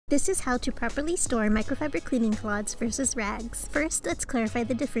This is how to properly store microfiber cleaning cloths versus rags. First, let's clarify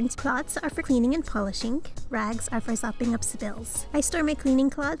the difference. Cloths are for cleaning and polishing. Rags are for sopping up spills. I store my cleaning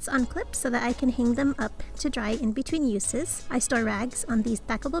cloths on clips so that I can hang them up to dry in between uses. I store rags on these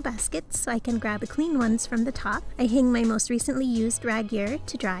stackable baskets so I can grab the clean ones from the top. I hang my most recently used rag here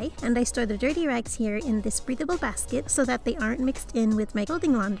to dry, and I store the dirty rags here in this breathable basket so that they aren't mixed in with my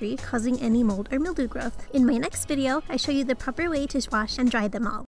clothing laundry, causing any mold or mildew growth. In my next video, I show you the proper way to wash and dry them all.